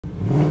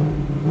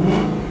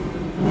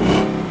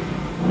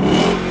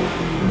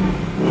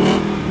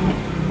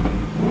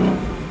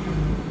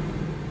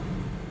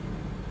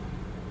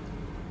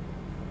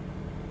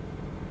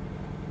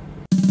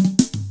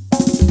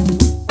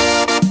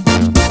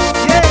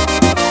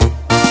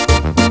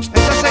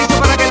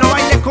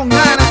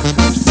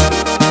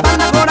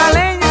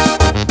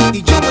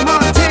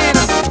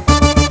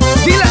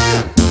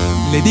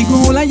Le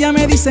digo hola, ya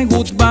me dice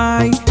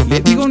goodbye.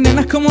 Le digo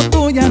nenas como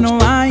tú ya no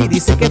hay.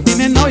 Dice que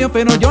tiene novio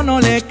pero yo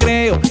no le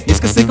creo. Y es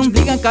que se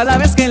complican cada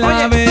vez que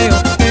la veo.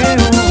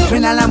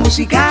 Suena la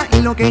música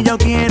y lo que yo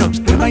quiero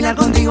es bailar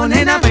contigo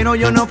nena, pero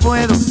yo no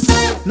puedo.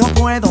 No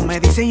puedo, me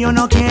dice yo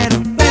no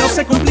quiero. Pero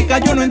se complica,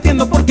 yo no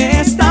entiendo por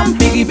qué es tan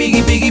piggy,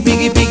 piggy, piggy,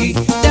 piggy, piggy.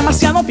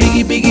 Demasiado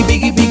piggy, piggy,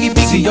 piggy, piggy,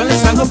 piggy. Si yo le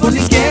salgo por la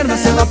izquierda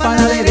se va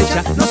para la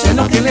derecha. No sé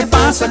lo que le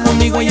pasa,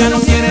 conmigo ella no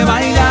quiere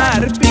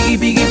bailar. Piggy,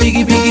 piggy,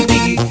 piggy, piggy,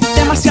 piggy.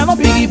 Demasiado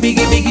piggy,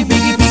 piggy, piggy,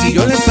 piggy, piggy. Si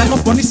yo le salgo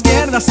por la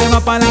izquierda se va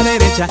para la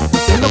derecha. No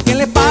sé lo que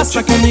le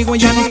pasa, conmigo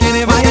ella no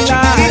quiere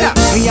bailar.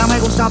 Ella me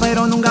gusta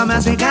pero nunca me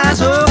hace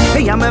caso.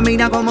 Ella me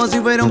mira como si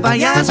fuera un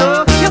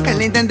payaso. Yo que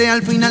le intenté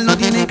al final no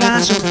tiene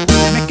caso.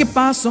 Dime qué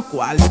pasó,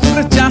 cuál es tu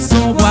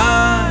rechazo,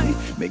 why.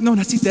 Me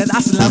ignoras y te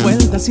das la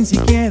vuelta sin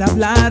siquiera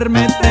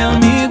hablarme, tell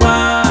me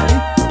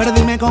why. Pero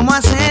dime cómo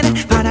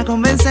hacer para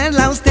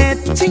convencerla a usted.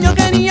 Si yo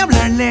quería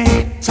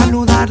hablarle,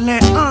 saludarle,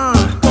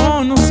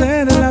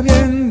 conocerla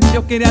bien.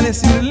 Yo quería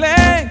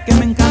decirle que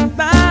me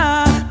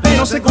encanta,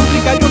 pero se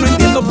complica, yo no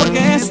entiendo por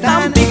qué es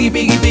tan piggy,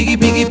 piggy, piggy,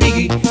 piggy,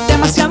 piggy.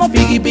 Demasiado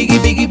piggy, piggy,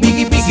 piggy,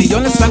 piggy, piggy. Si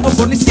yo le salgo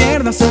por la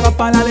izquierda se va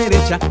para la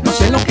derecha. No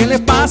sé lo que le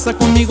pasa,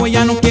 conmigo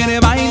ella no quiere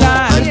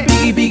bailar.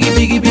 Piggy, piggy,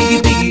 piggy, piggy,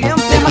 piggy.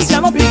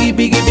 Demasiado piggy,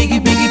 piggy, piggy,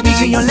 piggy, piggy.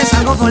 Si yo le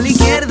salgo por la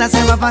izquierda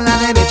se va para la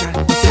derecha.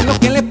 No sé lo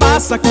que le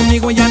pasa,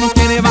 conmigo ella no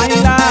quiere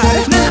bailar.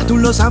 Nena, tú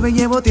lo sabes,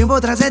 llevo tiempo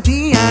tras de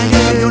ti.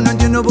 Yo no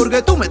entiendo por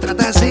qué tú me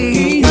tratas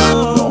así. Y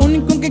yo lo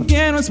único que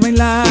quiero es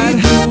bailar.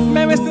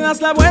 Me ves, te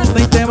das la vuelta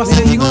y te vas. Y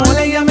le digo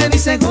hola, ella me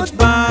dice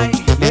goodbye.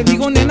 Le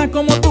digo nena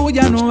como tú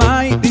ya no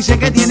hay. Dice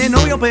que tiene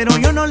novio pero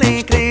yo no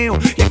le creo.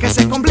 Y es que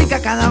se complica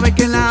cada vez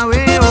que la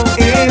veo.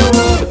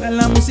 Suena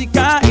la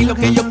música y lo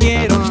que yo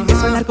quiero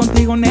es bailar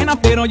contigo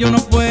nena, pero yo no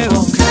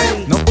puedo.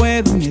 No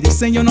puedo, me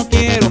dicen yo no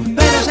quiero.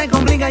 Pero se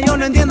complica, yo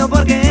no entiendo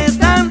por qué es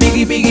tan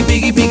piggy, piggy,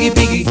 piggy, piggy,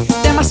 piggy.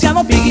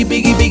 Demasiado piggy,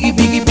 piggy, piggy,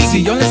 piggy, piggy.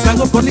 Si yo le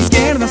salgo por la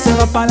izquierda se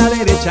va para la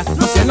derecha.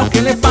 No sé lo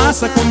que le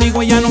pasa,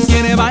 conmigo ella no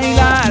quiere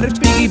bailar.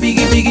 Piggy,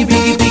 piggy, piggy,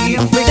 piggy, piggy.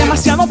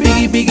 Demasiado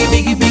piggy, piggy,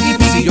 piggy, piggy,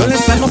 piggy. Si yo le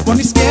salgo por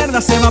la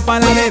izquierda se va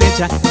para la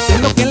derecha. No sé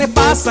lo que le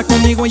pasa,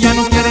 conmigo ella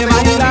no quiere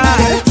bailar.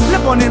 Le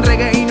ponen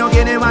reggae y no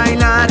quiere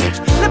bailar.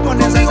 Le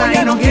ponen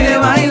salsa y no quiere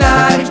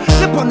bailar.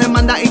 Le ponen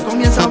banda y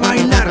comienza a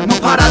bailar. No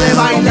para de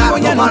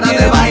bailar, no para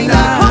de bailar.